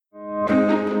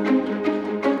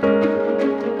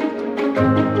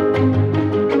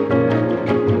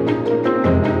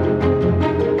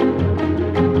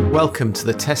Welcome to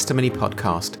the Testimony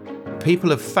Podcast,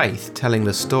 people of faith telling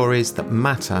the stories that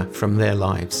matter from their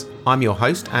lives. I'm your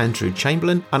host, Andrew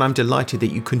Chamberlain, and I'm delighted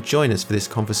that you can join us for this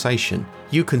conversation.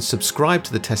 You can subscribe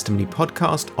to the Testimony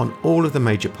Podcast on all of the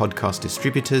major podcast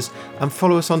distributors and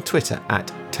follow us on Twitter at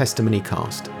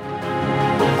TestimonyCast.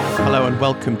 Hello and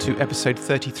welcome to episode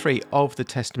 33 of the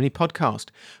Testimony Podcast.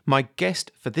 My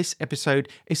guest for this episode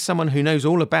is someone who knows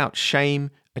all about shame,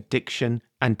 addiction,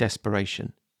 and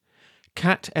desperation.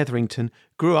 Cat Etherington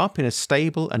grew up in a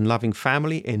stable and loving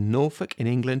family in Norfolk in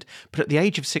England, but at the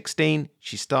age of 16,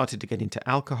 she started to get into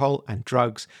alcohol and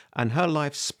drugs, and her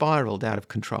life spiraled out of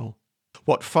control.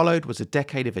 What followed was a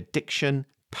decade of addiction,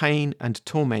 pain, and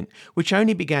torment, which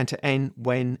only began to end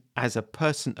when, as a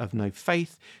person of no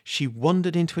faith, she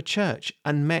wandered into a church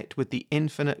and met with the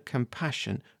infinite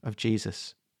compassion of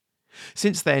Jesus.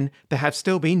 Since then, there have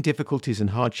still been difficulties and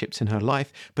hardships in her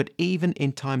life, but even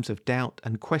in times of doubt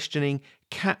and questioning,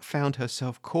 Cat found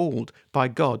herself called by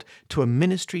God to a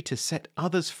ministry to set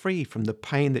others free from the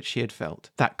pain that she had felt.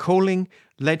 That calling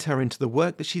led her into the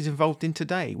work that she's involved in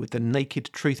today with the Naked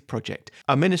Truth Project,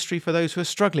 a ministry for those who are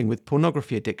struggling with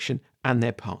pornography addiction and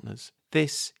their partners.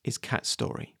 This is Cat's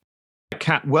story.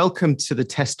 Cat, welcome to the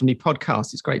Testimony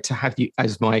Podcast. It's great to have you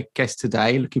as my guest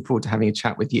today. Looking forward to having a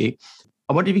chat with you.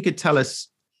 I wonder if you could tell us,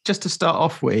 just to start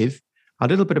off with, a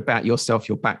little bit about yourself,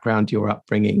 your background, your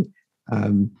upbringing,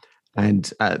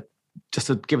 and just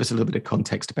to give us a little bit of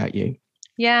context about you.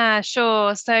 Yeah,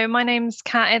 sure. So my name's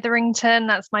Cat Etherington.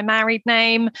 That's my married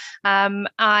name.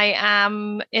 I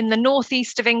am in the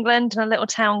northeast of England in a little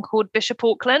town called Bishop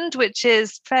Auckland, which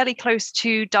is fairly close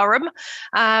to Durham.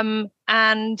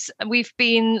 And we've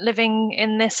been living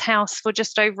in this house for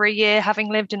just over a year, having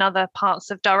lived in other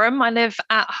parts of Durham. I live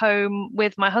at home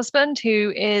with my husband,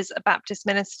 who is a Baptist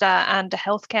minister and a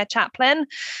healthcare chaplain.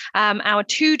 Our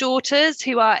two daughters,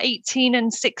 who are 18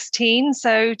 and 16,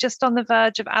 so just on the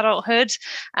verge of adulthood.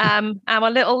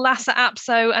 Our little Lhasa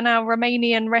Apso and our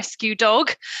Romanian rescue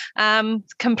dog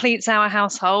completes our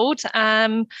household.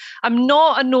 I'm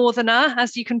not a northerner,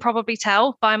 as you can probably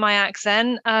tell by my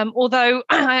accent, although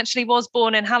I actually was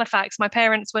born in Halifax. My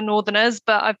parents were northerners,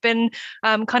 but I've been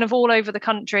kind of all over the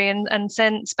country and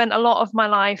spent a lot of my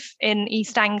life in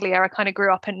East Anglia. I kind of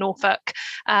grew up in Norfolk,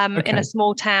 in a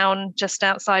small town just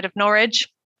outside of Norwich.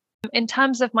 In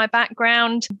terms of my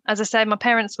background, as I said, my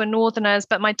parents were northerners,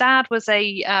 but my dad was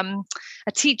a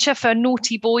teacher for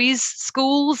naughty boys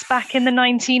schools back in the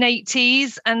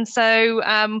 1980s. And so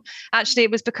actually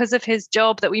it was because of his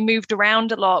job that we moved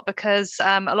around a lot, because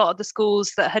a lot of the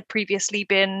schools that had previously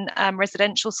been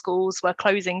residential schools were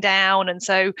closing down. And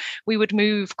so we would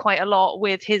move quite a lot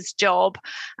with his job.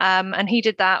 And he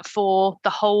did that for the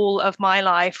whole of my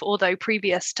life, although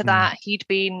previous to that, he'd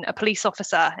been a police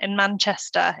officer in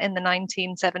Manchester in the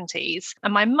 1970s.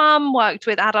 And my mum worked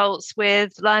with adults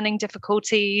with learning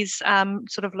difficulties,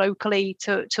 sort of locally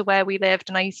to where we lived.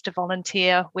 And I used to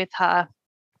volunteer with her,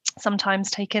 sometimes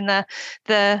taking the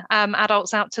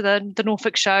adults out to the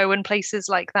Norfolk show and places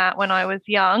like that when I was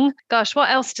young. Gosh, what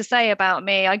else to say about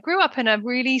me? I grew up in a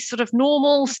really sort of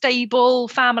normal, stable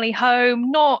family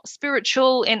home, not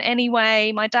spiritual in any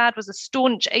way. My dad was a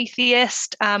staunch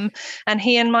atheist, and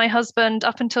he and my husband,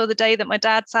 up until the day that my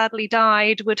dad sadly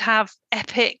died, would have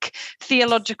epic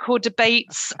theological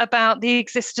debates about the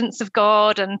existence of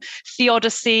God and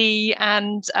theodicy,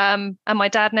 and my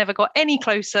dad never got any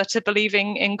closer to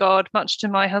believing in God, much to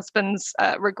my husband's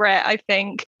regret, I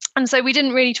think. And so we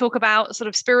didn't really talk about sort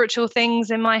of spiritual things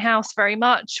in my house very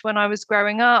much when I was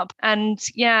growing up. And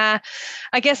yeah,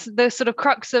 I guess the sort of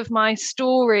crux of my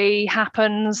story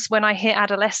happens when I hit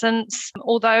adolescence.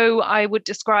 Although I would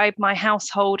describe my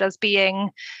household as being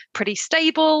pretty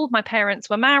stable. My parents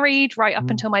were married right up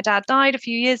until my dad died a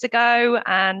few years ago.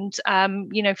 And,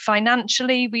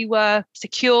 financially, we were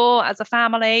secure as a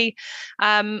family.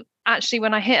 Actually,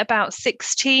 when I hit about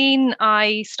 16,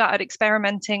 I started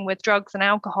experimenting with drugs and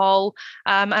alcohol,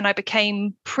 and I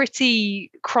became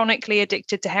pretty chronically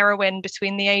addicted to heroin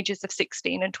between the ages of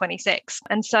 16 and 26.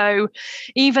 And so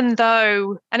even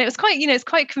though, and it was quite, it's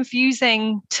quite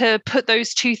confusing to put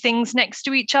those two things next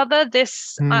to each other,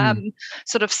 this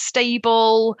sort of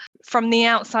stable, from the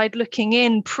outside looking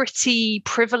in, pretty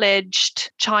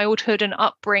privileged childhood and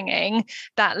upbringing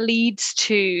that leads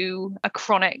to a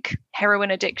chronic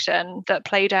heroin addiction that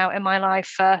played out in my life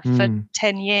for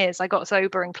 10 years. I got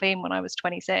sober and clean when I was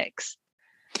 26.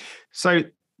 So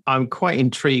I'm quite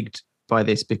intrigued by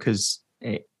this because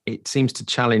it seems to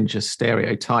challenge a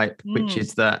stereotype, which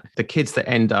is that the kids that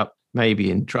end up maybe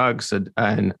in drugs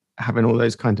and having all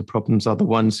those kinds of problems are the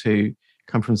ones who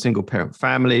come from single parent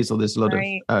families, or there's a lot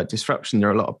of disruption, there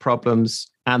are a lot of problems.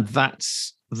 And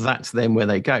that's that's then where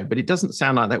they go. But it doesn't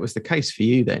sound like that was the case for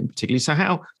you then, particularly. So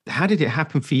how did it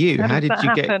happen for you? How did that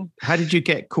happen? How did you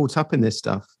get caught up in this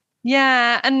stuff?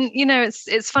 Yeah, and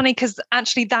it's funny because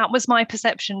actually that was my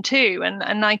perception too,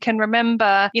 and I can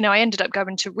remember, I ended up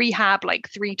going to rehab like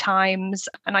 3 times,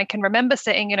 and I can remember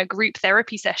sitting in a group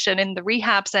therapy session in the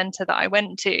rehab center that I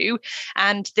went to,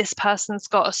 and this person's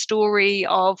got a story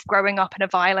of growing up in a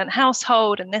violent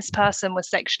household, and this person was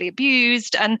sexually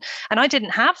abused, and I didn't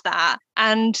have that,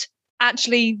 and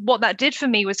actually what that did for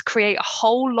me was create a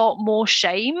whole lot more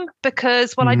shame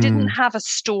because, well, I didn't have a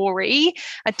story.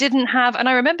 And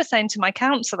I remember saying to my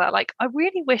counselor, like, I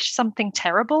really wish something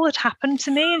terrible had happened to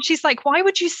me. And she's like, why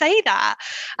would you say that?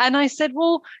 And I said,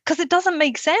 well, because it doesn't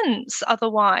make sense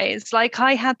otherwise. Like,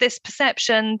 I had this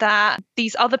perception that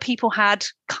these other people had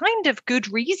kind of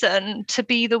good reason to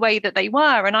be the way that they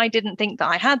were. And I didn't think that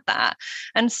I had that.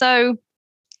 And so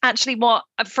actually,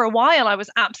 for a while, I was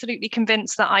absolutely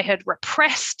convinced that I had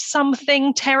repressed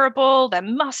something terrible. There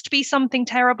must be something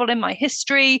terrible in my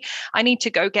history. I need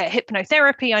to go get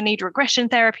hypnotherapy. I need regression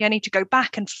therapy. I need to go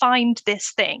back and find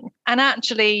this thing. And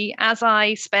actually, as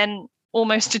I spent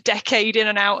almost a decade in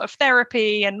and out of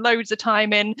therapy and loads of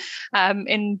time in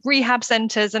rehab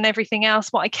centers and everything else,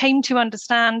 what I came to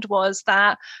understand was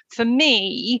that for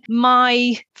me,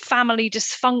 my family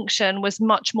dysfunction was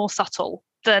much more subtle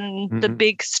than the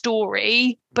big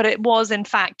story, but it was in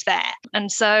fact there.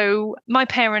 And so my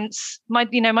parents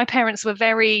were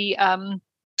very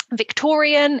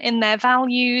Victorian in their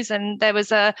values, and there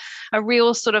was a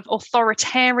real sort of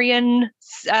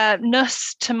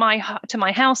authoritarianness to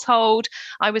my household.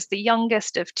 I was the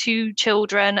youngest of 2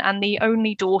 children and the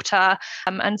only daughter,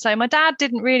 and so my dad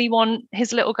didn't really want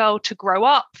his little girl to grow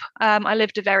up. I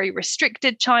lived a very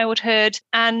restricted childhood,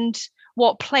 and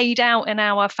what played out in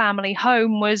our family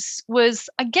home was,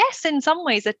 I guess, in some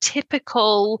ways, a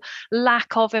typical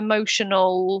lack of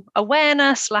emotional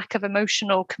awareness, lack of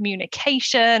emotional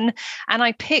communication. And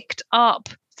I picked up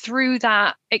through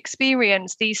that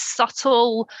experience these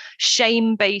subtle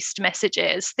shame-based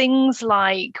messages, things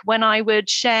like when I would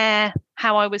share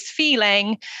how I was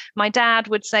feeling, my dad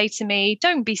would say to me,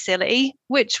 "Don't be silly,"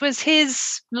 which was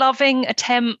his loving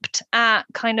attempt at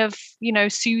kind of,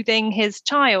 soothing his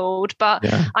child. But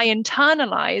I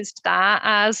internalized that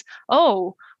as,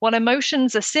 oh, well,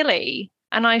 emotions are silly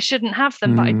and I shouldn't have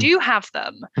them, but I do have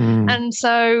them. And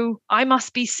so I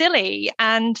must be silly.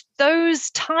 And those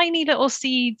tiny little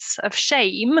seeds of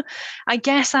shame, I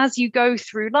guess, as you go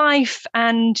through life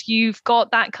and you've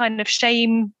got that kind of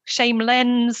shame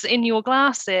lens in your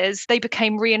glasses, they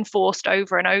became reinforced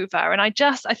over and over. And I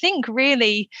think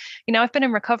really, I've been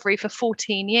in recovery for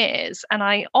 14 years, and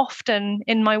I often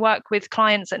in my work with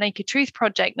clients at Naked Truth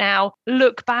Project now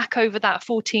look back over that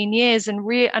 14 years and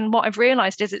what I've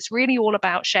realized is it's really all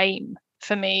about shame.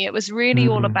 For me, it was really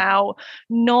all about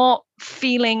not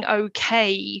feeling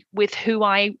okay with who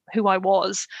I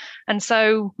was. And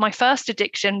so my first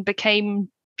addiction became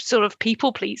sort of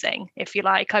people pleasing, if you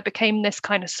like. I became this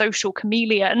kind of social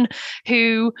chameleon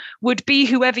who would be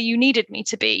whoever you needed me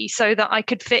to be so that I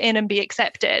could fit in and be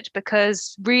accepted,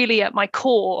 because really at my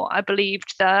core, I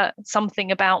believed that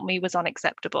something about me was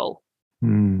unacceptable.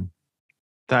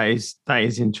 That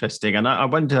is interesting. And I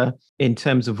wonder, in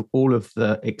terms of all of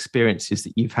the experiences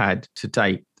that you've had to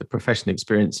date, the professional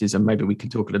experiences, and maybe we can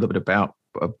talk a little bit about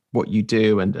what you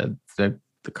do and the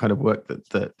kind of work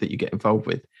that you get involved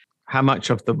with. How much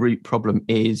of the root problem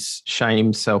is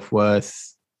shame,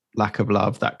 self-worth, lack of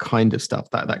love, that kind of stuff,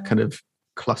 that kind of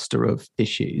cluster of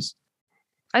issues?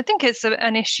 I think it's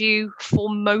an issue for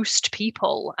most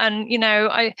people. And,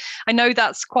 I know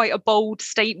that's quite a bold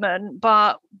statement,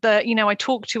 but I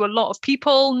talk to a lot of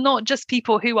people, not just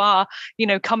people who are,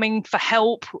 coming for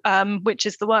help, which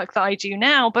is the work that I do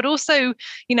now, but also,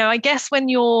 I guess when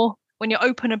you're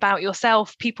open about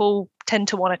yourself, people tend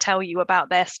to want to tell you about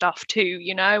their stuff too,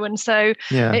 and so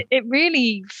it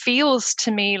really feels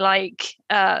to me like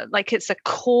it's a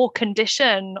core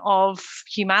condition of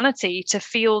humanity to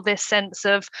feel this sense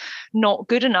of not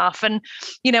good enough. And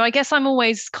I guess I'm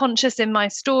always conscious in my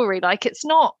story, like it's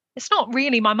not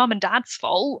really my mum and dad's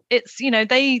fault. It's,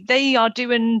 they are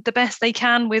doing the best they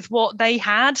can with what they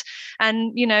had.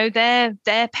 And,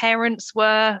 their parents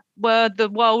were the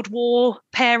World War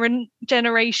parent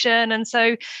generation. And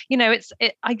so,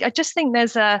 I just think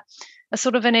there's a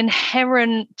sort of an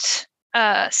inherent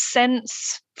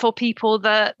sense for people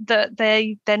that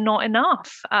they're not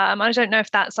enough. I don't know if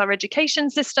that's our education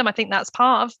system. I think that's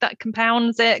part of that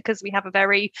compounds it, because we have a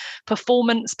very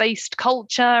performance-based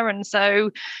culture, and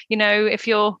so if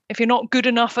you're not good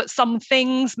enough at some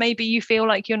things, maybe you feel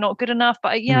like you're not good enough.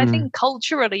 But I think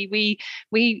culturally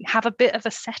we have a bit of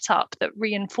a setup that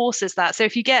reinforces that. So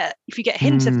if you get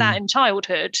hints of that in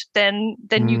childhood, then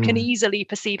you can easily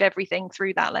perceive everything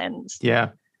through that lens. Yeah,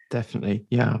 definitely.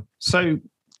 Yeah. So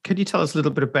could you tell us a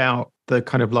little bit about the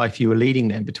kind of life you were leading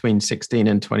then between 16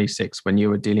 and 26 when you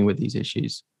were dealing with these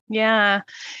issues? Yeah,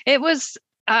 it was,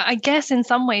 I guess, in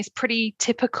some ways pretty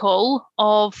typical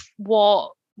of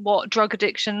what drug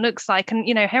addiction looks like. And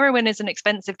heroin is an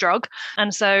expensive drug,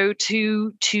 and so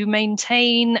to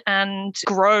maintain and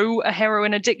grow a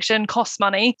heroin addiction costs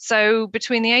money. So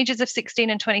between the ages of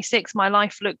 16 and 26, my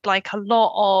life looked like a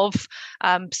lot of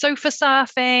sofa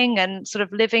surfing and sort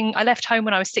of living. I left home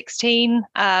when I was 16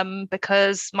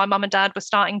 because my mum and dad were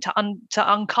starting to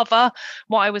uncover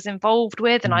what I was involved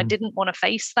with, and I didn't want to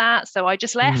face that, so I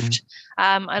just left.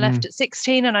 I left at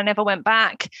 16 and I never went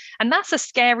back, and that's a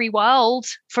scary world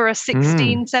for a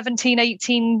 16, 17,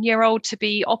 18-year-old to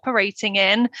be operating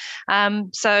in.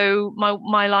 So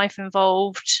my life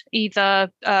involved either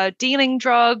dealing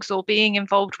drugs or being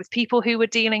involved with people who were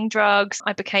dealing drugs.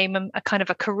 I became a kind of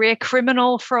a career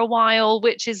criminal for a while,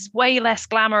 which is way less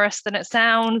glamorous than it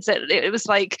sounds. It was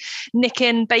like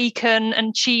nicking bacon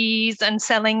and cheese and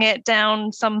selling it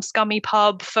down some scummy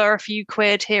pub for a few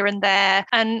quid here and there.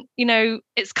 And,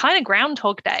 it's kind of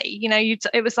Groundhog Day.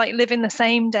 It was like living the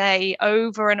same day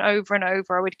over and over and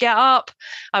over. I would get up,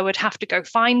 I would have to go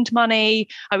find money.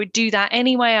 I would do that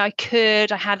any way I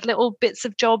could. I had little bits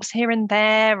of jobs here and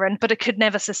there, but I could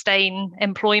never sustain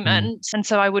employment. And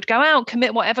so I would go out,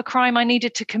 commit whatever crime I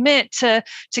needed to commit to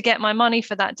get my money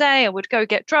for that day. I would go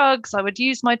get drugs, I would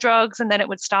use my drugs, and then it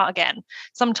would start again,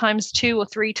 sometimes 2 or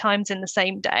 3 times in the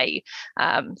same day.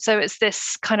 So it's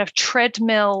this kind of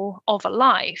treadmill of a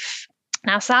life.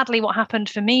 Now, sadly, what happened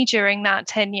for me during that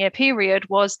 10-year period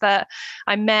was that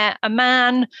I met a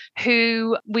man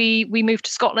who we moved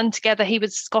to Scotland together. He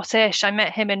was Scottish. I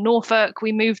met him in Norfolk.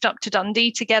 We moved up to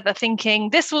Dundee together thinking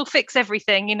this will fix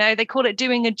everything. They call it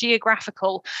doing a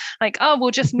geographical, like, oh, we'll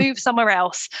just move somewhere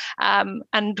else and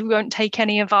we won't take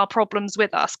any of our problems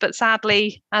with us. But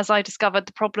sadly, as I discovered,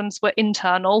 the problems were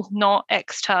internal, not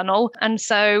external. And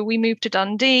so we moved to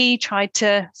Dundee, tried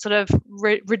to sort of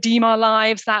redeem our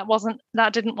lives.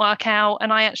 That didn't work out.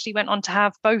 And I actually went on to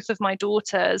have both of my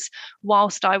daughters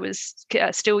whilst I was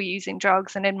still using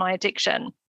drugs and in my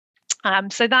addiction.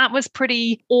 So that was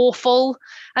pretty awful.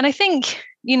 And I think,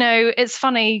 it's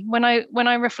funny when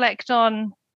I reflect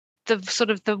on the sort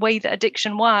of the way that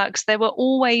addiction works, there were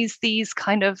always these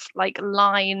kind of like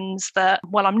lines that,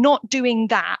 well, I'm not doing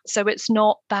that, so it's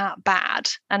not that bad.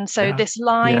 And so this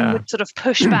line would sort of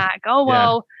push back, oh,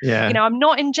 well, I'm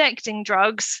not injecting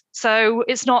drugs, so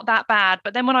it's not that bad.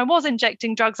 But then when I was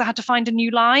injecting drugs, I had to find a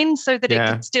new line so that it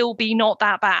could still be not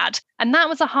that bad. And that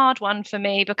was a hard one for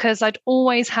me because I'd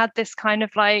always had this kind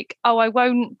of like, oh, I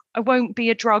won't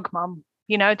be a drug mum.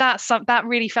 That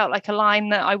really felt like a line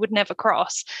that I would never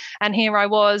cross. And here I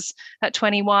was at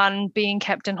 21 being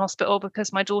kept in hospital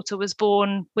because my daughter was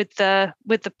born with the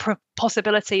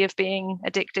possibility of being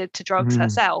addicted to drugs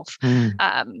herself.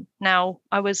 Now,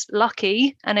 I was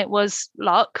lucky, and it was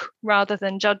luck rather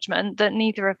than judgment, that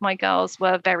neither of my girls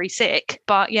were very sick.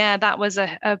 But yeah, that was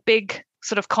a big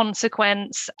sort of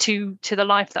consequence to the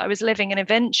life that I was living. And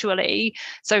eventually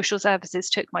social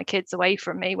services took my kids away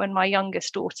from me when my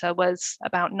youngest daughter was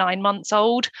about 9 months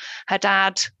old. Her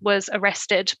dad was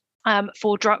arrested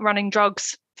for running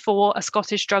drugs for a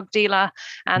Scottish drug dealer,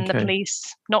 and the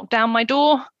police knocked down my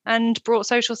door and brought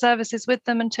social services with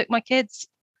them and took my kids.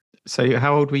 So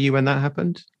how old were you when that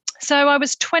happened? So I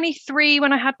was 23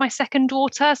 when I had my second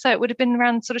daughter. So it would have been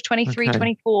around sort of 23,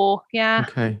 24. Yeah.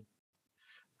 Okay.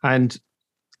 And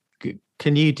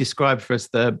can you describe for us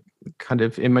the kind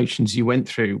of emotions you went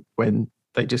through when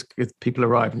people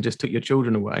arrived and just took your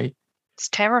children away? It's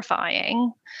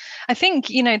terrifying. I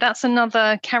think, that's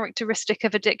another characteristic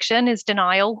of addiction is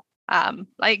denial.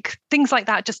 Like things like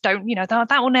that just don't,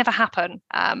 that will never happen.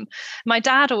 My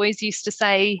dad always used to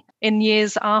say, in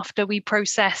years after we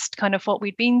processed kind of what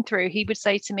we'd been through, he would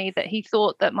say to me that he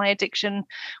thought that my addiction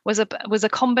was a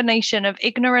combination of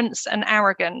ignorance and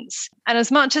arrogance. And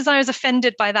as much as I was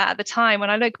offended by that at the time,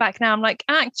 when I look back now, I'm like,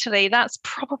 actually, that's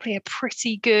probably a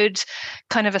pretty good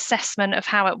kind of assessment of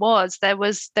how it was. There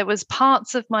was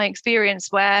parts of my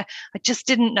experience where I just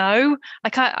didn't know.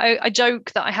 Like I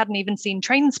joke that I hadn't even seen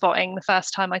Train Spotting the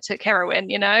first time I took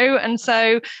heroin, and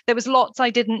so there was lots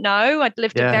I didn't know. I'd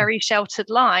lived a very sheltered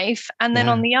life. And then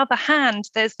on the other hand,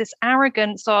 there's this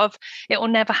arrogance of it will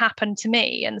never happen to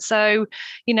me. And so,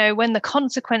 when the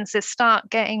consequences start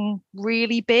getting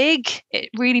really big, it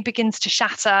really begins to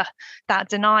shatter that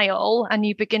denial. And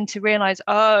you begin to realize,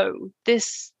 oh,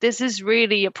 this is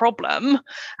really a problem.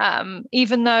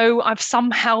 Even though I've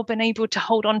somehow been able to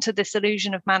hold on to this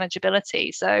illusion of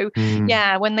manageability. So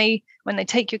when they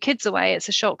take your kids away, it's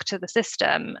a shock to the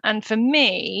system. And for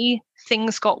me,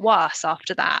 things got worse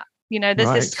after that.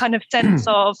 There's this kind of sense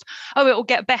of, oh, it will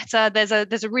get better. There's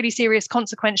a really serious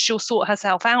consequence. She'll sort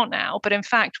herself out now. But in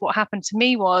fact, what happened to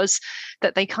me was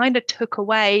that they kind of took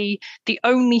away the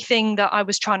only thing that I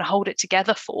was trying to hold it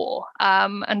together for.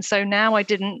 And so now I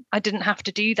didn't have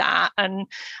to do that. And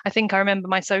I think I remember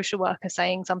my social worker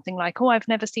saying something like, oh, I've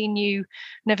never seen you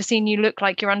look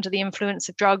like you're under the influence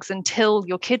of drugs until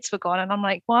your kids were gone. And I'm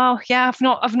like, well, yeah, I've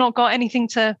not got anything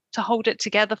to hold it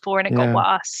together for. And it got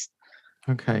worse.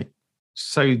 Okay.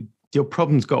 So your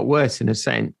problems got worse in a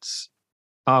sense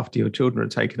after your children were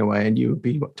taken away, and you would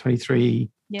be, 23,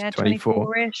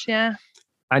 24? 24-ish, yeah.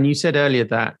 And you said earlier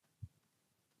that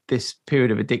this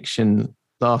period of addiction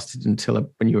lasted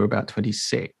until when you were about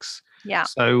 26. Yeah.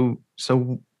 So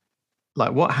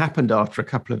like what happened after a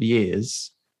couple of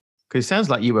years? Because it sounds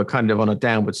like you were kind of on a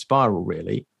downward spiral,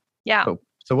 really. Yeah.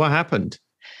 So what happened?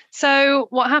 So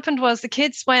what happened was the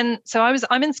kids went,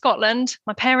 I'm in Scotland.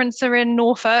 My parents are in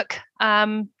Norfolk.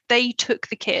 They took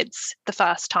the kids the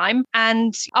first time.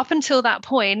 And up until that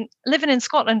point, living in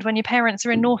Scotland when your parents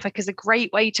are in Norfolk is a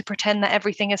great way to pretend that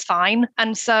everything is fine.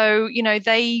 And so,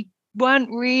 they weren't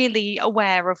really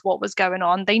aware of what was going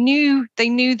on. They knew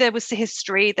there was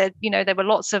history, that, there were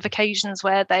lots of occasions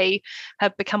where they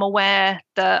had become aware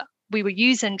that we were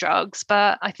using drugs,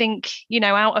 but I think,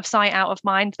 out of sight, out of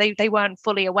mind, they weren't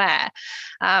fully aware.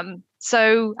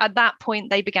 So at that point,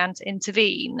 they began to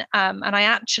intervene. And I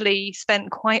actually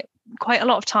spent quite a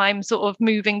lot of time sort of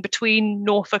moving between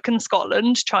Norfolk and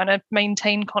Scotland, trying to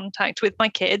maintain contact with my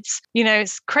kids.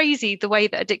 It's crazy the way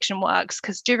that addiction works,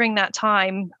 because during that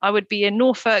time, I would be in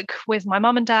Norfolk with my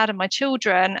mum and dad and my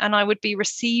children, and I would be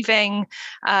receiving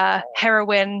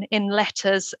heroin in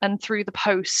letters and through the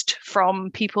post from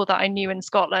people that I knew in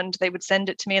Scotland. They would send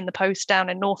it to me in the post down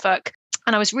in Norfolk.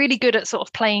 And I was really good at sort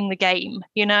of playing the game,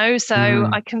 So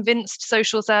I convinced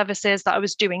social services that I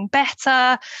was doing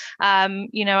better.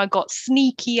 I got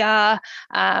sneakier.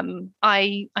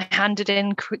 I handed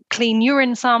in clean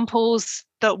urine samples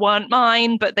that weren't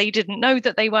mine, but they didn't know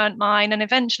that they weren't mine. And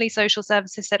eventually social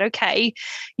services said, okay,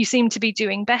 you seem to be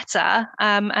doing better.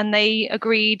 And they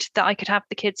agreed that I could have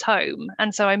the kids home.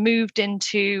 And so I moved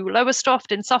into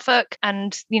Lowestoft in Suffolk,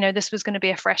 and, this was going to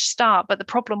be a fresh start. But the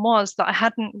problem was that I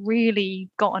hadn't really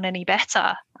gotten any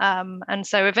better. And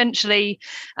so eventually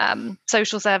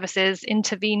social services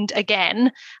intervened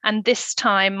again. And this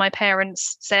time my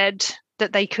parents said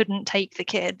that they couldn't take the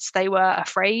kids. They were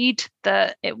afraid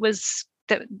that it was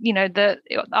that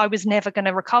I was never going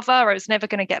to recover, I was never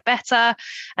going to get better.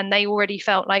 And they already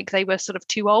felt like they were sort of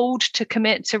too old to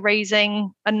commit to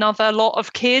raising another lot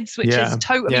of kids, which is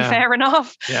totally fair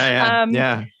enough.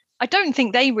 I don't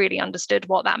think they really understood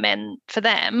what that meant for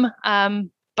them.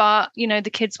 But, the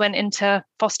kids went into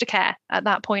foster care at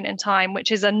that point in time,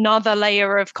 which is another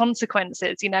layer of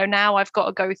consequences. Now I've got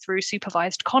to go through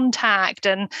supervised contact,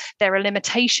 and there are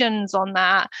limitations on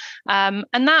that. And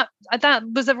that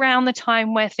was around the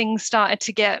time where things started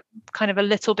to get kind of a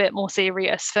little bit more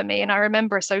serious for me. And I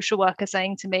remember a social worker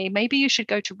saying to me, maybe you should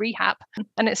go to rehab.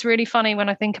 And it's really funny when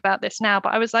I think about this now,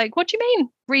 but I was like, what do you mean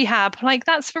rehab? Like,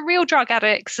 that's for real drug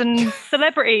addicts and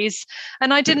celebrities.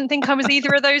 And I didn't think I was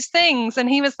either of those things. And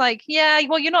he was like, yeah,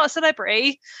 well, you're not a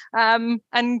celebrity.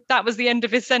 And that was the end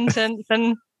of his sentence.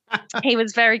 And he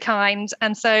was very kind.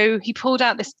 And so he pulled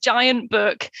out this giant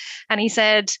book and he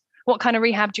said, what kind of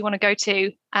rehab do you want to go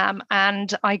to?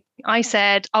 And I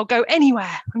said, I'll go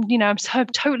anywhere. I'm so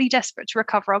totally desperate to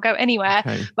recover. I'll go anywhere,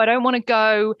 Okay. but I don't want to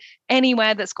go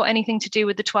anywhere that's got anything to do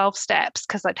with the 12 steps,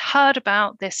 because I'd heard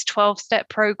about this 12-step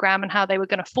program and how they were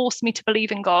going to force me to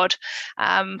believe in God.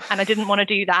 And I didn't want to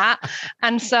do that.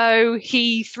 And so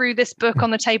he threw this book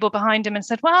on the table behind him and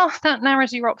said, well, that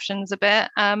narrows your options a bit.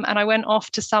 And I went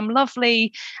off to some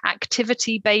lovely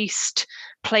activity-based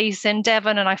place in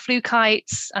Devon, and I flew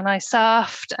kites and I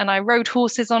surfed and I rode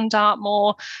horses on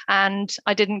Dartmoor, and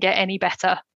I didn't get any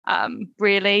better,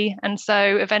 really. And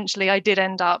so eventually I did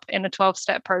end up in a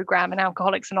 12-step program in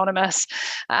Alcoholics Anonymous,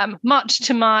 much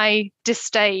to my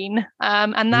disdain.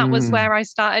 And that was where I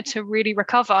started to really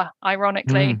recover,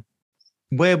 ironically.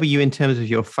 Where were you in terms of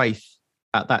your faith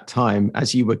at that time,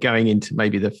 as you were going into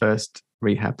maybe the first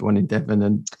rehab, the one in Devon,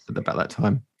 and about that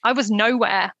time? I was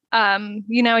nowhere.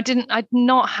 I'd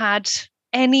not had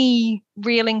any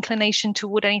real inclination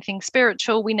toward anything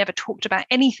spiritual. We never talked about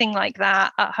anything like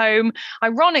that at home.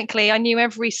 Ironically, I knew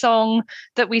every song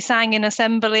that we sang in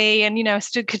assembly, and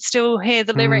could still hear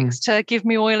the lyrics to "Give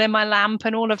Me Oil in My Lamp"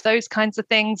 and all of those kinds of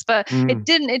things. But it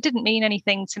didn't mean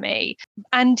anything to me.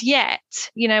 And yet,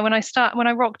 when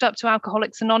I rocked up to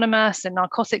Alcoholics Anonymous and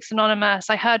Narcotics Anonymous,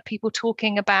 I heard people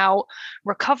talking about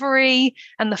recovery,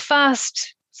 and the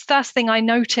first thing I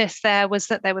noticed there was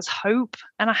that there was hope,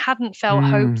 and I hadn't felt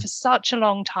hope for such a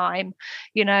long time,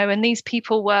 and these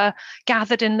people were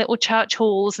gathered in little church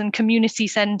halls and community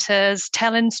centers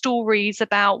telling stories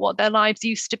about what their lives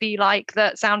used to be like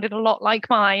that sounded a lot like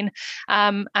mine,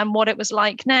 and what it was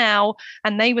like now.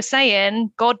 And they were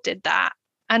saying God did that.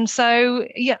 And so,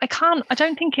 I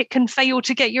don't think it can fail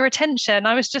to get your attention.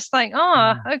 I was just like,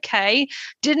 okay.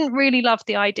 Didn't really love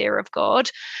the idea of God.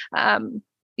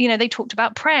 They talked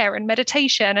about prayer and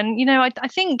meditation. And, I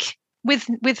think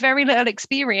with very little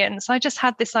experience, I just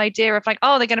had this idea of like,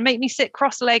 oh, they're going to make me sit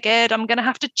cross-legged. I'm going to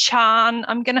have to chant.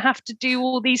 I'm going to have to do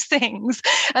all these things.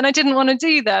 And I didn't want to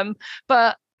do them.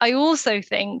 But I also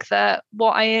think that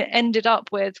what I ended up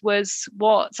with was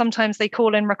what sometimes they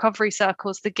call in recovery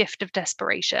circles the gift of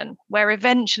desperation, where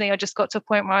eventually I just got to a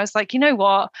point where I was like, you know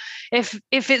what, if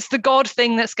it's the God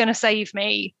thing that's going to save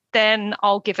me, then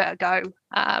I'll give it a go,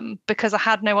 because I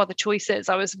had no other choices.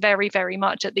 I was very, very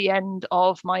much at the end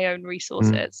of my own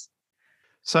resources.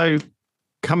 So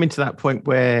coming to that point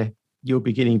where you're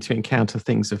beginning to encounter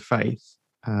things of faith,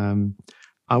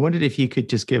 I wondered if you could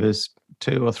just give us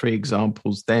 2 or 3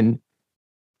 examples then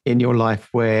in your life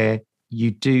where you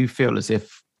do feel as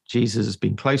if Jesus has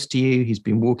been close to you, he's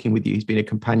been walking with you, he's been a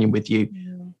companion with you,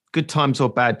 good times or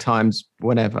bad times,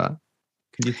 whenever.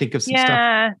 Can you think of some stuff?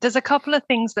 Yeah, there's a couple of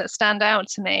things that stand out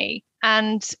to me.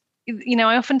 And,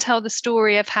 I often tell the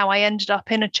story of how I ended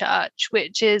up in a church,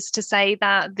 which is to say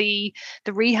that the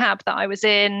rehab that I was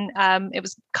in, it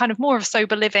was kind of more of a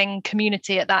sober living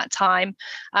community at that time.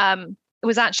 It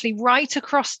was actually right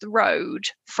across the road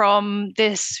from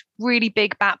this really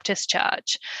big Baptist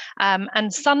church.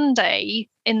 And Sunday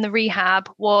in the rehab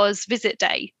was visit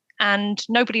day. And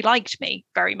nobody liked me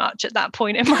very much at that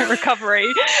point in my recovery.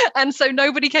 And so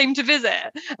nobody came to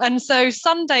visit. And so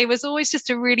Sunday was always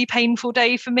just a really painful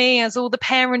day for me, as all the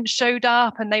parents showed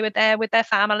up and they were there with their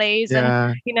families.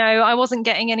 Yeah. And, I wasn't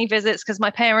getting any visits because my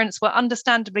parents were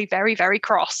understandably very, very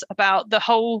cross about the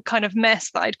whole kind of mess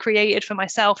that I'd created for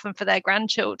myself and for their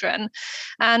grandchildren.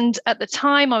 And at the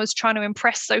time I was trying to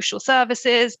impress social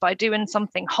services by doing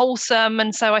something wholesome.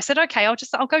 And so I said, okay,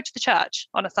 I'll go to the church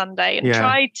on a Sunday and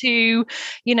try to,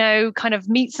 kind of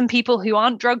meet some people who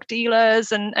aren't drug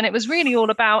dealers. And it was really all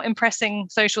about impressing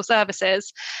social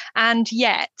services. And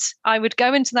yet I would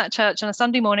go into that church on a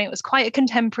Sunday morning. It was quite a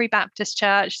contemporary Baptist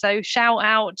church. So shout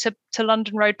out to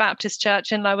London Road Baptist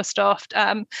Church in Lowestoft.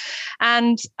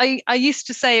 And I used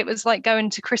to say it was like going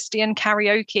to Christian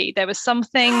karaoke. There was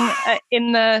something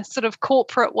in the sort of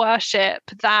corporate worship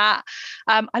that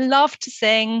I loved to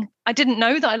sing. I didn't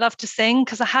know that I loved to sing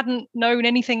because I hadn't known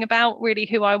anything about really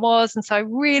who I was. And so I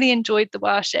really enjoyed the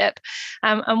worship.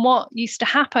 And what used to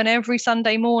happen every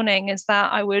Sunday morning is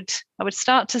that I would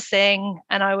start to sing,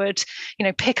 and I would,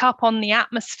 pick up on the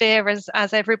atmosphere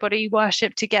as everybody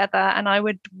worshiped together. And I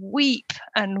would weep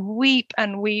and weep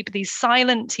and weep, these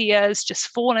silent tears just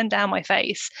falling down my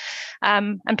face.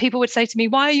 And people would say to me,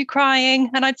 "Why are you crying?"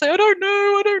 And I'd say, I don't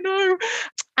know.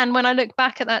 And when I look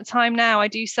back at that time now, I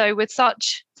do so with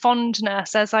such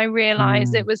fondness as I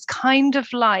realized it was kind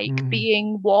of like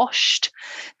being washed.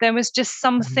 There was just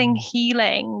something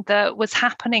healing that was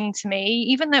happening to me,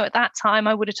 even though at that time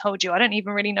I would have told you, I don't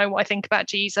even really know what I think about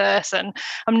Jesus, and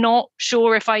I'm not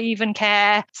sure if I even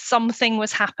care. Something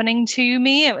was happening to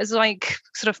me. It was like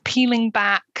sort of peeling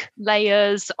back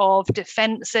layers of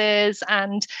defenses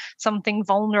and something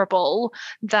vulnerable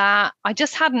that I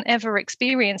just hadn't ever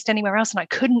experienced anywhere else, and I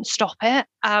couldn't stop it.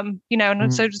 And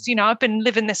so just, I've been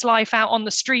living this life out on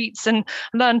the streets and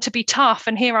learned to be tough,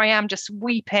 and here I am just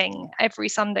weeping every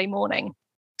Sunday morning.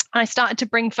 I started to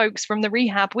bring folks from the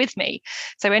rehab with me.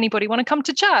 So anybody want to come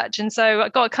to church? And so I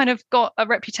got a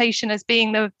reputation as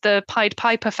being the Pied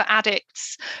Piper for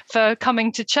addicts for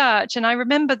coming to church. And I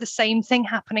remember the same thing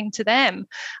happening to them.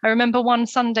 I remember one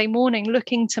Sunday morning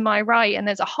looking to my right, and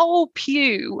there's a whole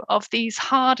pew of these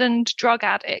hardened drug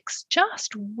addicts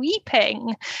just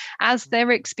weeping as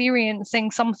they're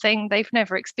experiencing something they've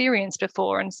never experienced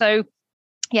before. And so,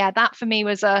 yeah, that for me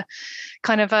was a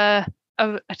kind of a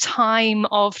time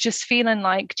of just feeling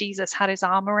like Jesus had his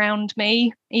arm around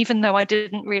me, even though I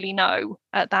didn't really know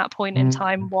at that point in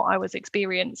time what I was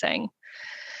experiencing.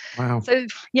 Wow. So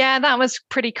yeah, that was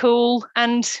pretty cool.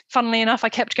 And funnily enough, I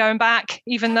kept going back,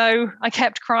 even though I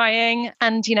kept crying.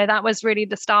 And, that was really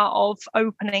the start of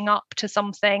opening up to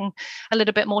something a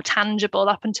little bit more tangible.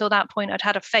 Up until that point, I'd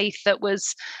had a faith that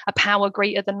was a power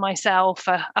greater than myself,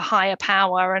 a higher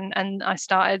power. And I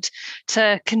started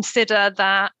to consider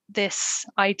that this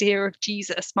idea of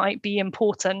Jesus might be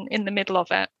important in the middle of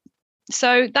it.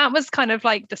 So that was kind of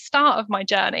like the start of my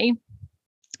journey.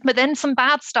 But then some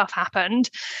bad stuff happened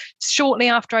shortly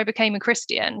after I became a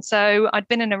Christian. So I'd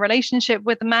been in a relationship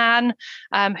with a man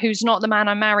who's not the man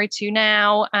I'm married to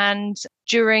now. And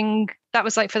that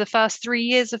was like for the first 3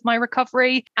 years of my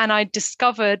recovery. And I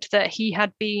discovered that he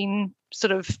had been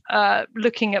sort of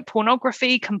looking at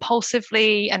pornography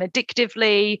compulsively and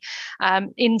addictively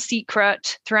in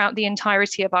secret throughout the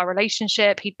entirety of our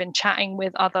relationship. He'd been chatting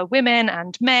with other women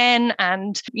and men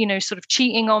and, sort of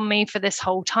cheating on me for this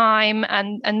whole time.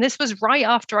 And this was right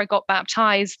after I got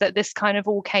baptized that this kind of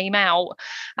all came out.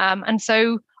 And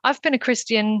so I've been a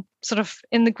Christian sort of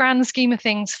in the grand scheme of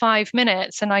things 5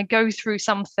 minutes, and I go through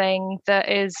something that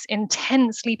is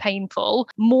intensely painful,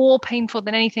 more painful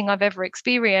than anything I've ever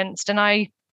experienced. And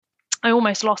I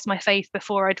almost lost my faith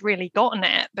before I'd really gotten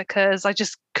it, because I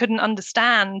just couldn't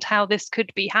understand how this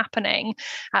could be happening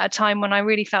at a time when I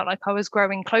really felt like I was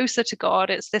growing closer to God.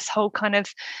 It's this whole kind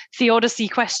of theodicy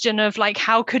question of like,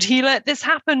 how could he let this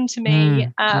happen to me?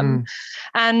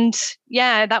 And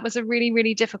yeah, that was a really,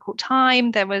 really difficult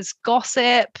time. There was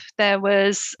gossip. There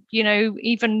was,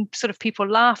 even sort of people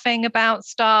laughing about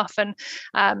stuff. And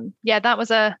that was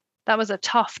a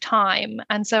tough time.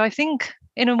 And so I think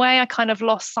in a way, I kind of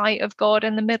lost sight of God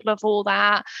in the middle of all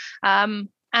that.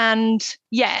 And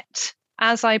yet,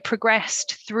 as I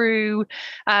progressed through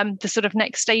the sort of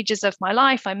next stages of my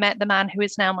life, I met the man who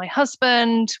is now my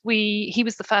husband. He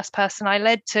was the first person I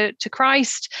led to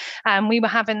Christ. And we were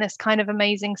having this kind of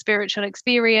amazing spiritual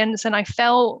experience. And I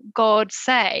felt God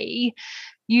say,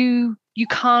 you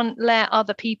can't let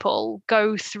other people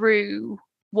go through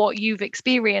what you've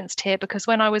experienced here. Because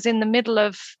when I was in the middle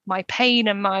of my pain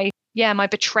and my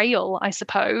betrayal, I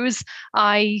suppose,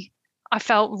 I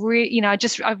felt really, I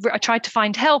tried to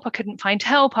find help. I couldn't find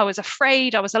help. I was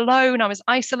afraid. I was alone. I was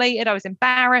isolated. I was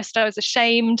embarrassed. I was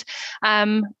ashamed.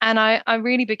 And I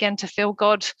really began to feel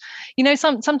God.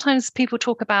 Sometimes people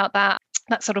talk about that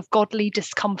sort of godly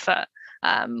discomfort.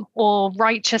 Or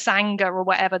righteous anger or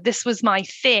whatever. This was my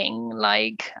thing.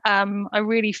 Like, I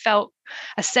really felt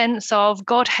a sense of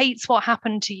God hates what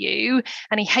happened to you,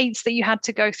 and he hates that you had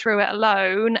to go through it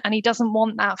alone, and he doesn't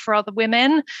want that for other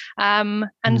women.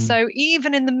 So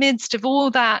even in the midst of all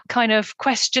that kind of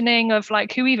questioning of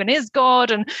like, who even is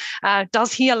God, and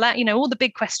does he allow, all the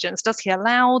big questions, does he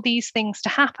allow these things to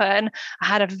happen? I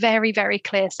had a very, very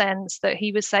clear sense that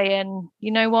he was saying,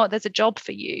 you know what, there's a job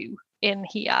for you in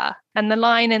here. And the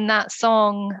line in that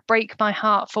song, break my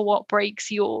heart for what breaks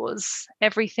yours,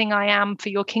 everything I am for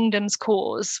your kingdom's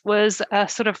cause, was a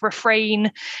sort of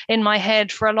refrain in my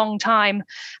head for a long time.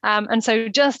 And so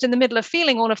just in the middle of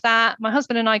feeling all of that, my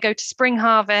husband and I go to Spring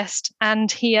Harvest and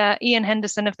hear Ian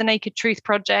Henderson of the Naked Truth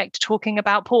Project talking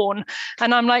about porn.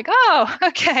 And I'm like, oh,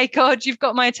 okay, God, you've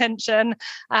got my attention.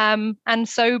 And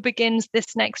so begins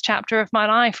this next chapter of my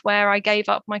life, where I gave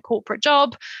up my corporate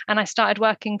job and I started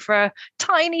working for a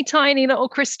tiny little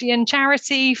Christian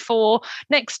charity for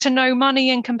next to no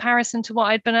money in comparison to what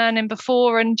I'd been earning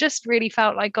before, and just really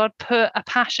felt like God put a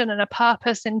passion and a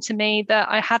purpose into me that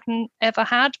I hadn't ever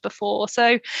had before.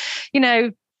 So,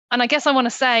 and I guess I want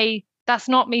to say that's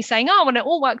not me saying, oh, and it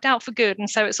all worked out for good, and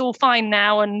so it's all fine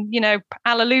now, and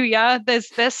hallelujah.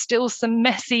 There's still some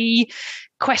messy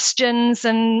questions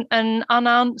and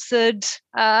unanswered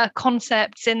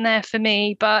concepts in there for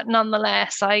me, but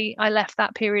nonetheless, I left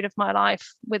that period of my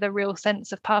life with a real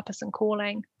sense of purpose and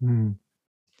calling.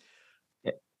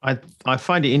 I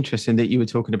find it interesting that you were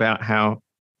talking about how,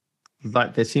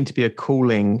 like, there seemed to be a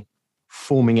calling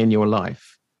forming in your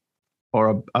life,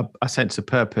 or a sense of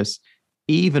purpose,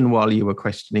 even while you were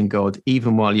questioning God,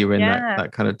 even while you were in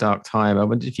that kind of dark time. I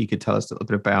wondered if you could tell us a little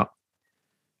bit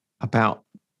about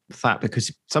that,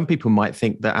 because some people might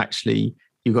think that actually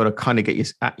you've got to kind of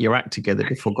get your act together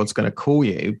before God's going to call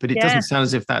you, but it doesn't sound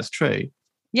as if that's true.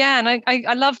 Yeah, and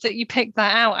I love that you picked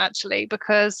that out, actually,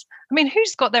 because I mean,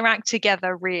 who's got their act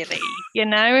together, really?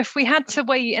 If we had to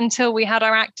wait until we had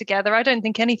our act together, I don't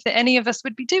think any of us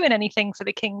would be doing anything for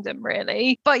the kingdom,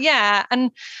 really. But yeah,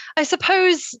 and I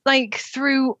suppose, like,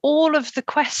 through all of the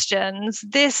questions,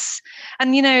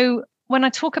 when I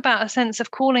talk about a sense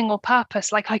of calling or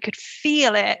purpose, like, I could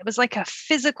feel it. It was like a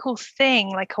physical thing,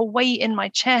 like a weight in my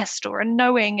chest or a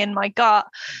knowing in my gut,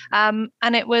 and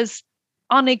it was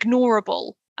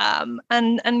unignorable.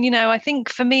 I think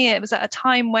for me, it was at a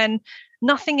time when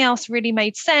nothing else really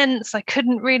made sense. I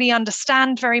couldn't really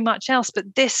understand very much else,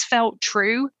 but this felt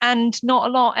true, and not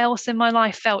a lot else in my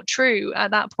life felt true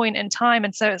at that point in time.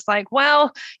 And so it's like,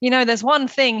 well, there's one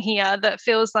thing here that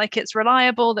feels like it's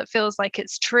reliable, that feels like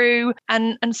it's true.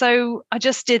 And so I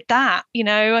just did that.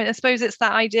 I suppose it's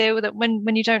that idea that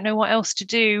when you don't know what else to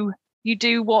do, you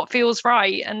do what feels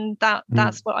right. And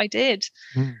that's what I did.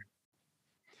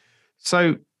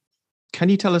 So can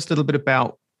you tell us a little bit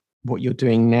about what you're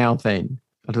doing now then?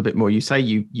 A little bit more. You say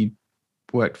you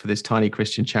worked for this tiny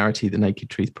Christian charity, the Naked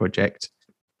Truth Project.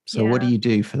 So what do you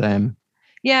do for them?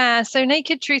 Yeah, so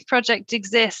Naked Truth Project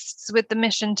exists with the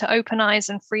mission to open eyes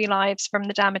and free lives from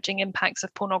the damaging impacts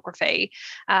of pornography.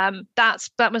 That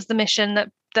was the mission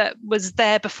that was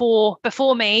there before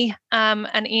me.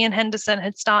 And Ian Henderson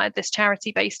had started this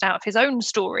charity based out of his own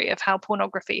story of how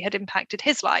pornography had impacted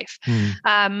his life.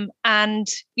 And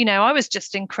I was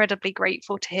just incredibly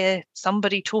grateful to hear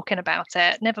somebody talking about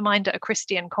it, never mind at a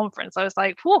Christian conference. I was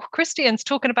like, whoa, Christians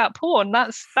talking about porn,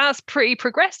 that's pretty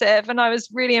progressive. And I was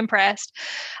really impressed.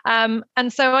 And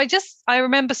so I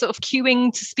remember sort of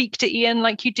queuing to speak to Ian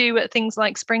like you do at things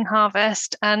like Spring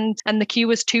Harvest, and the queue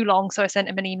was too long. So I sent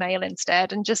him an email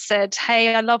instead and just said,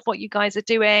 hey, I love what you guys are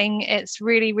doing. It's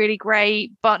really, really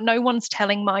great, but no one's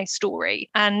telling my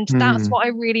story. And that's what I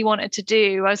really wanted to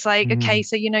do. I was like, okay,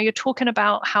 so, you're talking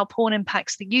about how porn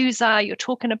impacts the user. You're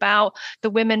talking about the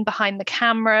women behind the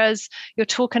cameras. You're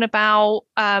talking about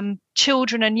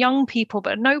children and young people,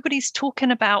 but nobody's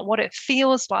talking about what it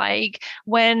feels like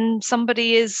when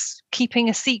somebody is keeping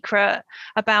a secret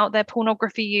about their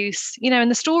pornography use. And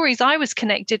the stories I was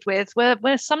connected with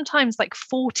were sometimes like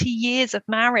 40 years of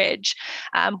marriage,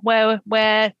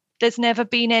 where there's never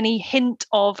been any hint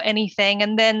of anything,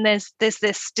 and then there's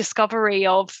this discovery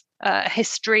of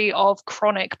history of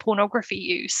chronic pornography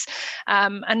use,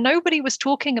 and nobody was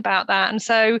talking about that. And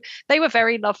so they were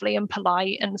very lovely and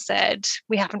polite and said,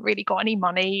 we haven't really got any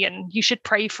money and you should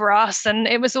pray for us, and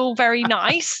it was all very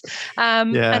nice.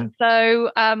 And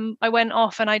so I went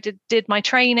off and I did my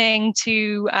training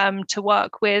to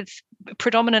work with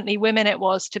predominantly women, it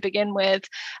was to begin with,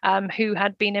 who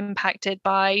had been impacted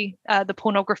by the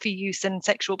pornography use and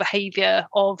sexual behavior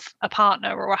of a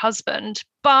partner or a husband.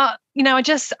 But I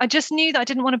just knew that I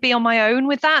didn't want to be on my own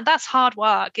with that. That's hard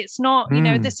work. It's not,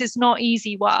 this is not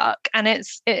easy work, and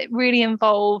it really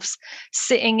involves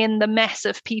sitting in the mess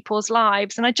of people's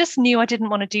lives. And I just knew I didn't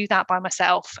want to do that by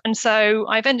myself. And so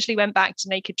I eventually went back to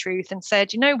Naked Truth and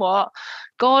said, you know what,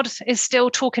 God is still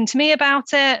talking to me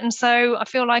about it, and so I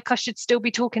feel like I should still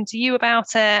be talking to you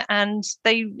about it. And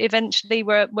they eventually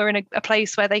were in a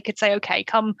place where they could say, okay,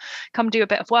 come do a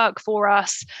bit of work for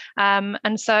us.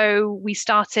 And so we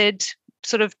started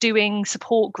sort of doing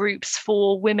support groups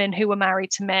for women who were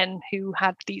married to men who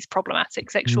had these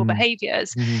problematic sexual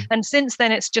behaviors. And since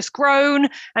then, it's just grown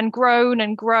and grown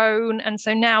and grown. And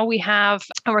so now we have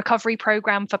a recovery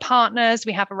program for partners.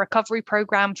 We have a recovery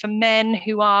program for men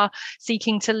who are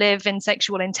seeking to live in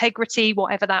sexual integrity,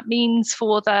 whatever that means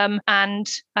for them. And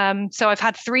so I've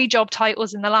had 3 job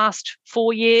titles in the last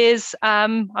 4 years.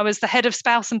 I was the head of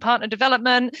spouse and partner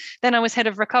development. Then I was head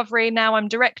of recovery. Now I'm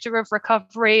director of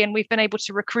recovery, and we've been able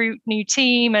to recruit new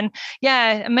team. And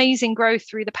amazing growth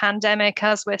through the pandemic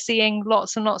as we're seeing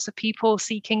lots and lots of people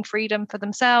seeking freedom for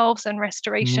themselves and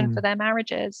restoration for their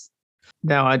marriages.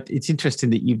 Now, it's interesting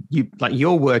that you like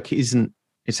your work it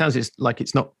sounds like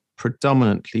it's not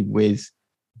predominantly with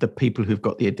the people who've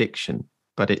got the addiction.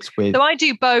 but it's with... So I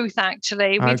do both,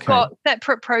 actually. We've Okay. got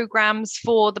separate programs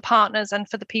for the partners and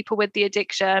for the people with the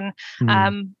addiction.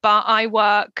 But I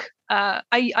work,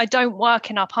 I don't work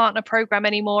in our partner program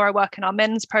anymore. I work in our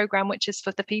men's program, which is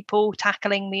for the people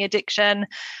tackling the addiction.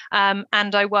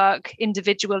 And I work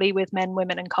individually with men,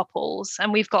 women, and couples.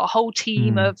 And we've got a whole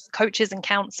team of coaches and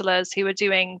counselors who are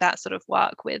doing that sort of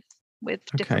work with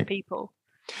different people.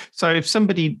 So if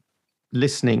somebody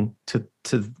listening to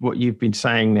what you've been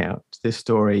saying now, to this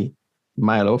story,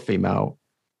 male or female,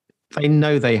 they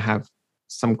know they have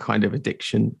some kind of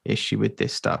addiction issue with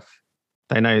this stuff.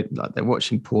 They know, like, they're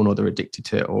watching porn or they're addicted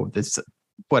to it or this,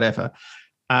 whatever.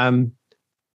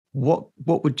 What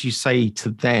would you say to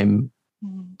them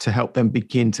to help them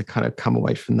begin to kind of come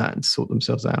away from that and sort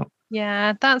themselves out?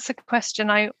 Yeah, that's a question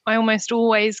I almost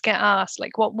always get asked.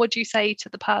 Like, what would you say to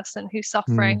the person who's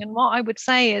suffering? And what I would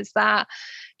say is that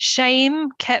shame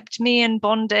kept me in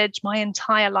bondage my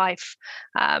entire life,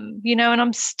 and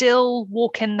I'm still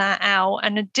walking that out.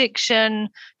 And addiction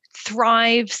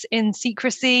thrives in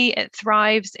secrecy, it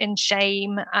thrives in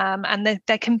shame, and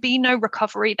there can be no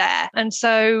recovery there. And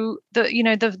so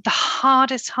the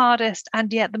hardest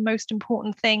and yet the most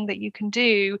important thing that you can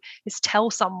do is tell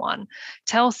someone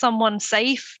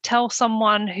safe, tell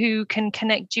someone who can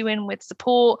connect you in with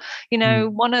support.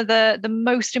 One of the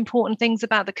most important things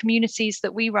about the communities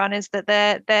that we run is that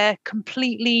they're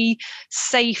completely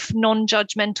safe,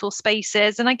 non-judgmental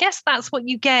spaces. And I guess that's what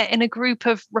you get in a group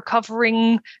of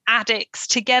recovering addicts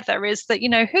together, is that,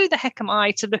 who the heck am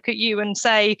I to look at you and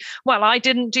say, well, I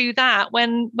didn't do that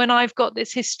when I've got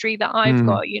this history that I've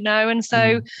got, and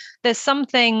so there's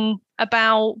something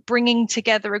about bringing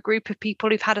together a group of people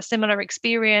who've had a similar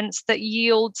experience that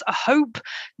yields a hope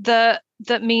that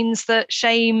means that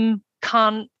shame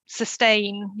can't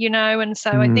sustain, and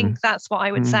so I think that's what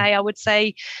I would say. I would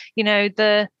say,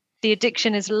 the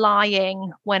addiction is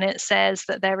lying when it says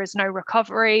that there is no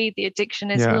recovery. The addiction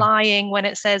is lying when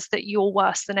it says that you're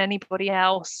worse than anybody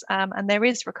else. And there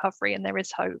is recovery and there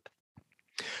is hope.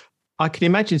 I can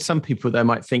imagine some people, though,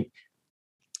 might think,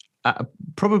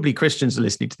 probably Christians are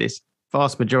listening to this,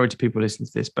 vast majority of people listening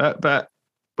to this, but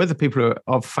whether people are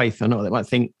of faith or not, they might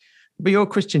think, but you're a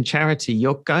Christian charity,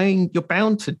 you're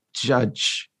bound to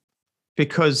judge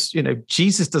because,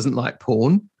 Jesus doesn't like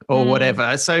porn or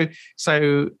whatever.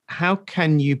 So how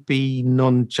can you be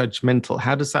non-judgmental?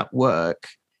 How does that work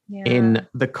in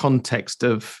the context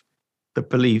of the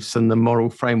beliefs and the moral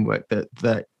framework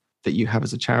that you have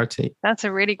as a charity? That's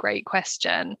a really great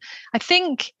question. I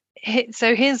think,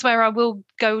 so here's where I will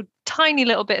go tiny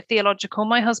little bit theological.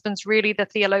 My husband's really the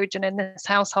theologian in this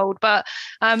household, but,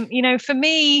 for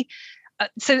me,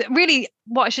 so really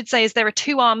what I should say is there are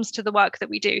two arms to the work that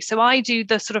we do. So I do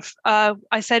the sort of,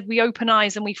 I said we open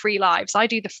eyes and we free lives. I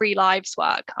do the free lives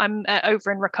work. I'm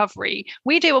over in recovery.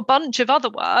 We do a bunch of other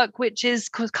work, which is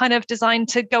kind of designed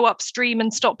to go upstream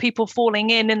and stop people falling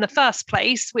in the first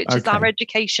place, which is our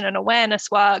education and awareness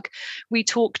work. We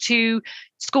talk to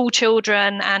school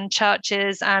children and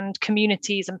churches and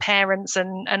communities and parents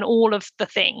and all of the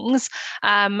things.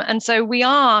 And so we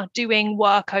are doing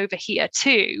work over here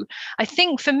too. I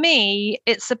think for me,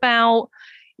 it's about,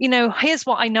 here's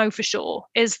what I know for sure,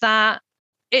 is that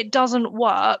it doesn't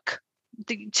work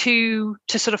to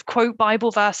sort of quote Bible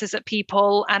verses at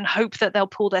people and hope that they'll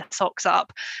pull their socks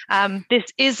up. This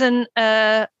isn't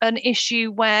an issue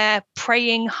where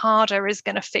praying harder is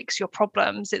going to fix your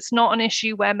problems. It's not an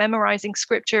issue where memorizing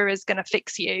scripture is going to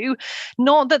fix you.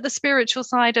 Not that the spiritual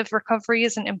side of recovery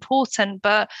isn't important,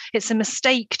 but it's a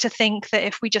mistake to think that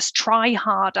if we just try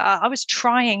harder. I was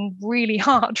trying really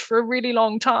hard for a really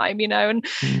long time, and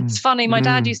it's funny. My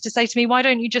dad used to say to me, "Why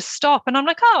don't you just stop?" And I'm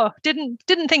like, "Oh, didn't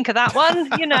think of that one."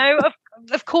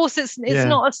 Of course it's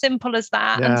not as simple as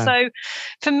that. And so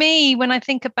for me, when I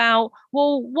think about,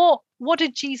 well, what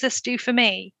did Jesus do for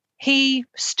me? He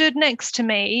stood next to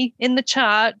me in the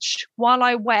church while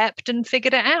I wept and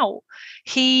figured it out.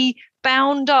 He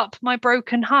bound up my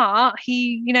broken heart.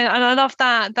 And I love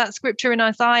that scripture in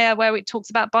Isaiah where it talks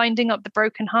about binding up the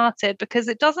brokenhearted, because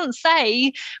it doesn't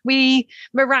say we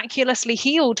miraculously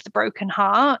healed the broken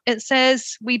heart. It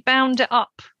says we bound it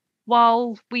up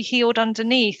while we healed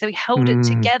underneath. We held it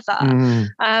together.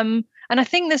 And I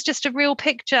think there's just a real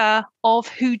picture of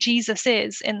who Jesus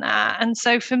is in that. And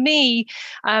so for me,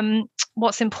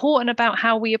 what's important about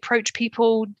how we approach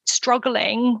people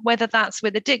struggling, whether that's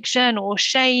with addiction or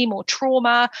shame or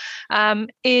trauma,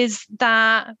 is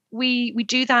that we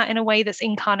do that in a way that's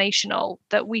incarnational,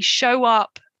 that we show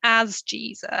up as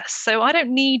Jesus. So I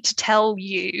don't need to tell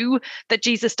you that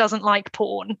Jesus doesn't like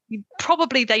porn.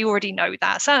 Probably they already know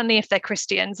that. Certainly if they're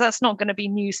Christians, that's not going to be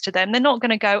news to them. They're not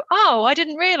going to go, oh, I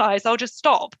didn't realize, I'll just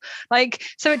stop. Like,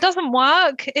 so it doesn't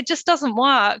work. It just doesn't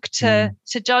work to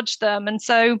judge them. And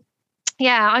so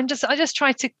yeah,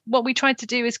 what we try to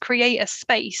do is create a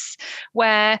space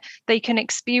where they can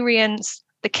experience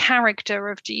the character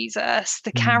of Jesus,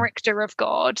 the character of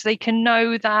God. They can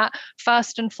know that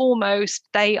first and foremost,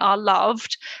 they are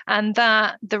loved, and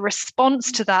that the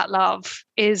response to that love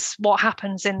is what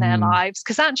happens in their lives.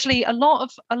 Because actually a lot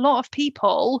of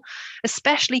people,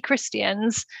 especially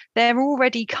Christians, they're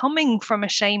already coming from a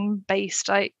shame-based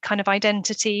kind of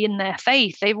identity in their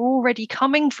faith. They're already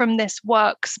coming from this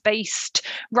works-based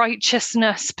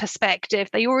righteousness perspective.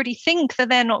 They already think that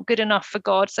they're not good enough for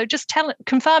God. So just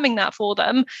confirming that for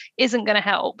them isn't going to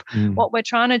help. What we're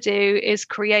trying to do is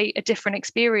create a different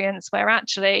experience where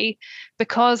actually,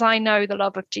 because I know the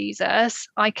love of Jesus,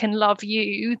 I can love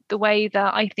you the way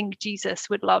that I think Jesus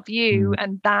would love you.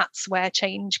 And that's where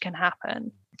change can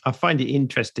happen. I find it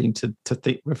interesting to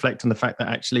reflect on the fact that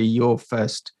actually your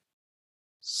first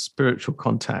spiritual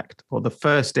contact, or the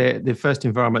first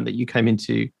environment that you came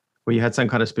into where you had some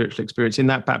kind of spiritual experience in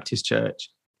that Baptist church,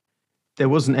 there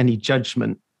wasn't any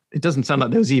judgment. It doesn't sound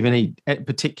like there was even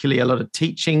particularly a lot of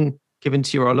teaching given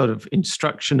to you, or a lot of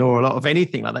instruction, or a lot of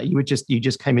anything like that. You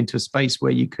just came into a space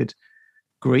where you could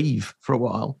grieve for a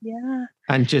while,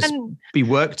 and just be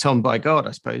worked on by God,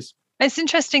 I suppose. It's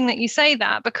interesting that you say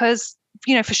that, because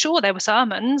for sure there were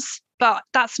sermons, but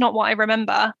that's not what I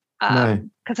remember. No,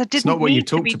 because I didn't need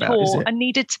to be taught and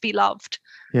needed to be loved.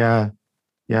 Yeah.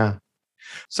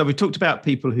 So we talked about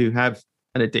people who have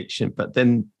an addiction, but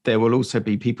then there will also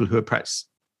be people who are perhaps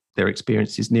their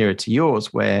experience is nearer to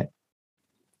yours, where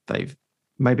they've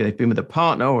been with a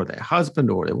partner or their husband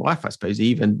or their wife, I suppose,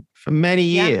 even for many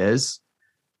years,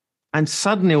 and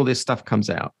suddenly all this stuff comes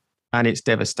out and it's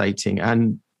devastating.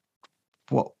 And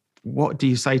what do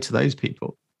you say to those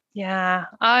people? Yeah,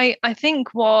 I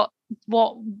think what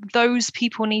those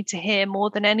people need to hear more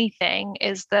than anything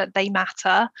is that they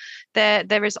matter.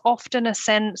 There is often a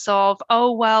sense of,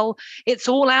 oh, well, it's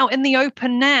all out in the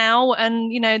open now,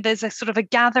 and there's a sort of a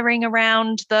gathering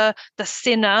around the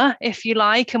sinner, if you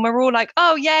like, and we're all like,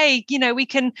 oh yay, we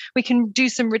can do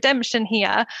some redemption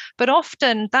here. But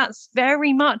often that's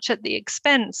very much at the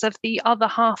expense of the other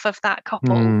half of that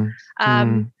couple.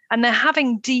 And they're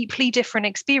having deeply different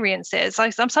experiences.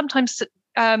 I'm sometimes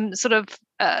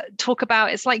talk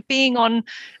about, it's like being on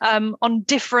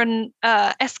different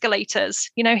escalators.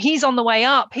 He's on the way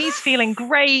up, he's feeling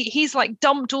great, he's like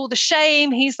dumped all the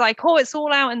shame, he's like, oh, it's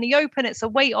all out in the open, it's a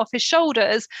weight off his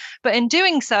shoulders. But in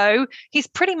doing so, he's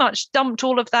pretty much dumped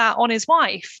all of that on his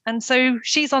wife, and so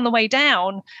she's on the way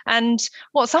down. And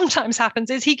what sometimes happens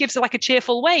is he gives like a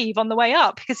cheerful wave on the way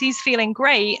up because he's feeling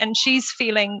great and she's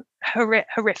feeling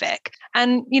horrific.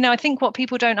 And I think what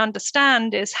people don't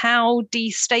understand is how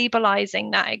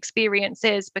destabilizing that experience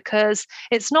is, because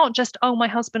it's not just, oh, my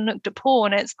husband looked at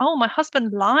porn, it's, oh, my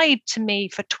husband lied to me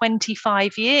for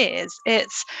 25 years.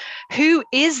 It's, who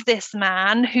is this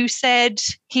man who said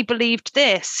he believed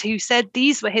this, who said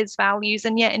these were his values,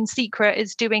 and yet in secret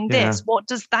is doing this? What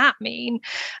does that mean?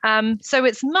 So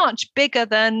it's much bigger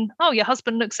than, oh, your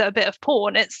husband looks at a bit of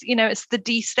porn. It's it's the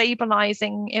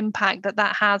destabilizing impact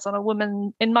that has on a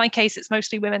woman. In my case, it's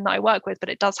mostly women that I work with, but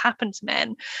it does happen to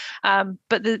men.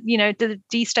 But the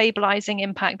destabilizing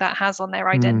impact that has on their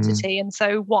identity. And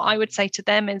so what I would say to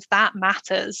them is that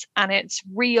matters, and it's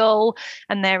real,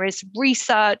 and there is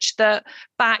research that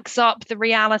backs up the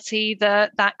reality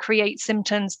that creates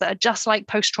symptoms that are just like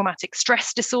post-traumatic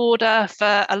stress disorder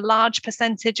for a large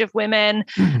percentage of women.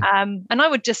 And I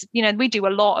would just, we do a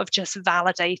lot of just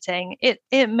validating it.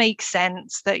 It makes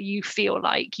sense that you feel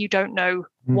like you don't know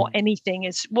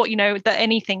that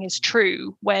anything is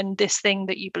true, when this thing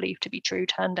that you believe to be true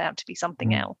turned out to be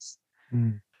something else.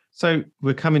 So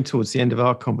we're coming towards the end of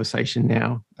our conversation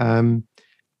now.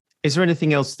 Is there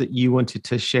anything else that you wanted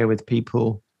to share with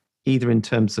people, either in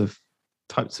terms of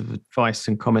types of advice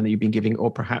and comment that you've been giving,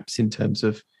 or perhaps in terms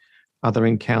of other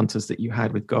encounters that you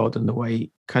had with God and the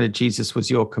way kind of Jesus was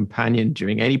your companion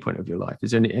during any point of your life?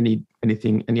 Is there any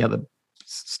other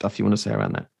stuff you want to say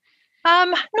around that?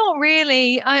 Not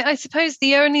really. I suppose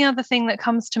the only other thing that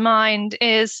comes to mind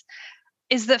is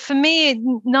that for me,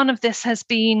 none of this has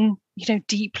been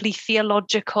deeply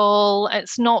theological.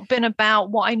 It's not been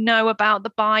about what I know about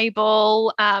the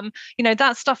Bible.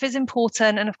 That stuff is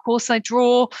important. And of course, I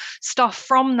draw stuff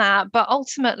from that. But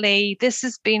ultimately, this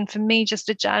has been for me just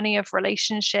a journey of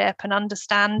relationship and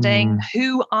understanding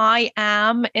who I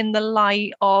am in the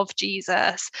light of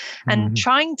Jesus and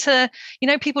trying to,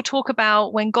 people talk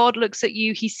about when God looks at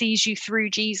you, he sees you through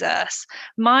Jesus.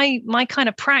 My kind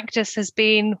of practice has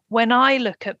been when I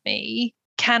look at me,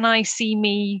 can I see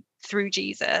me through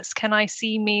Jesus? Can I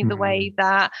see me the way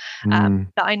that that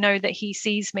I know that he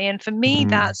sees me? And for me,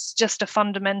 that's just a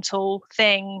fundamental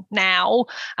thing now.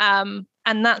 And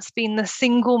that's been the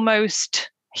single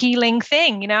most healing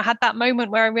thing. I had that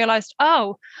moment where I realized,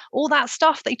 all that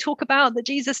stuff they talk about that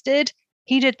Jesus did,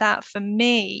 he did that for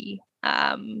me.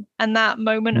 And that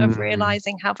moment of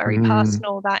realizing how very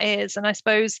personal that is. And I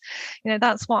suppose,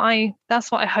 that's what I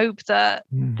hope that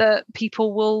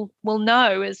people will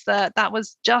know, is that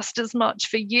was just as much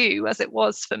for you as it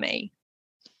was for me.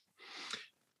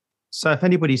 So if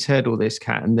anybody's heard all this,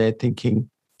 Cat, and they're thinking,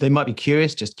 they might be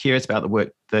curious about the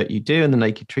work that you do and the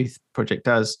Naked Truth Project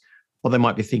does, or they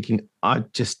might be thinking, I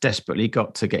just desperately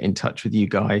got to get in touch with you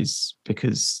guys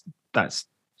because that's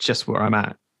just where I'm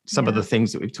at. Some of the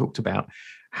things that we've talked about.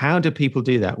 How do people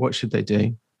do that? What should they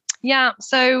do? Yeah,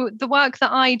 so the work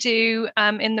that I do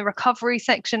in the recovery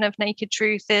section of Naked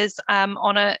Truth is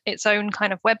on its own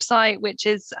kind of website, which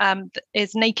is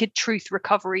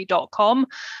nakedtruthrecovery.com.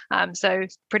 So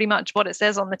pretty much what it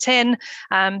says on the tin.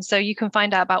 So you can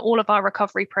find out about all of our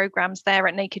recovery programs there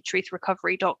at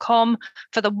nakedtruthrecovery.com.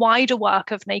 For the wider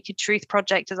work of Naked Truth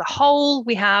Project as a whole,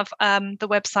 we have the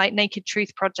website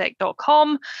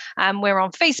nakedtruthproject.com. We're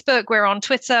on Facebook, we're on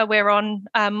Twitter, we're on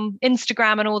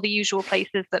Instagram, and all the usual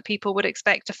places that people would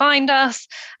expect to find us.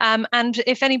 And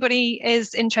if anybody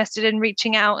is interested in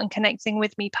reaching out and connecting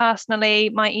with me personally,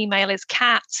 my email is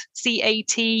cat at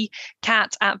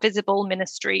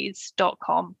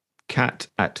visibleministries.com. Cat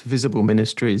at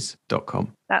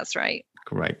visibleministries.com. That's right.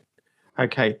 Great.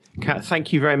 Okay, Cat,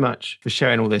 thank you very much for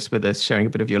sharing all this with us, sharing a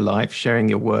bit of your life, sharing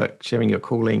your work, sharing your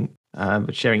calling,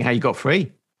 but sharing how you got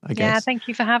free, I guess. Yeah, thank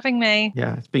you for having me.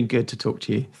 Yeah, it's been good to talk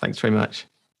to you. Thanks very much.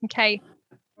 Okay.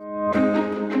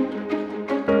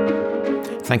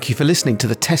 Thank you for listening to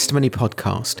the Testimony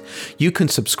Podcast. You can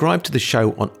subscribe to the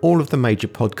show on all of the major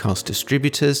podcast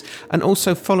distributors and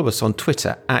also follow us on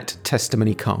Twitter at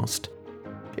TestimonyCast.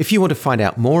 If you want to find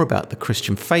out more about the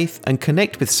Christian faith and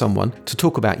connect with someone to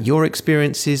talk about your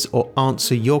experiences or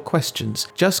answer your questions,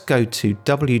 just go to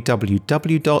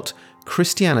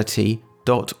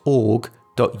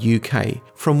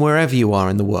www.christianity.org.uk from wherever you are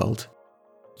in the world.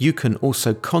 You can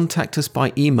also contact us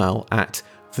by email at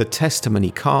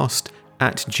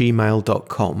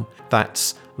thetestimonycast@gmail.com.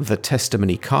 That's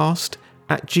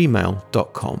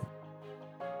thetestimonycast@gmail.com.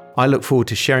 I look forward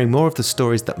to sharing more of the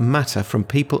stories that matter from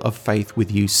people of faith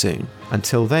with you soon.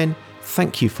 Until then,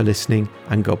 thank you for listening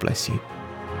and God bless you.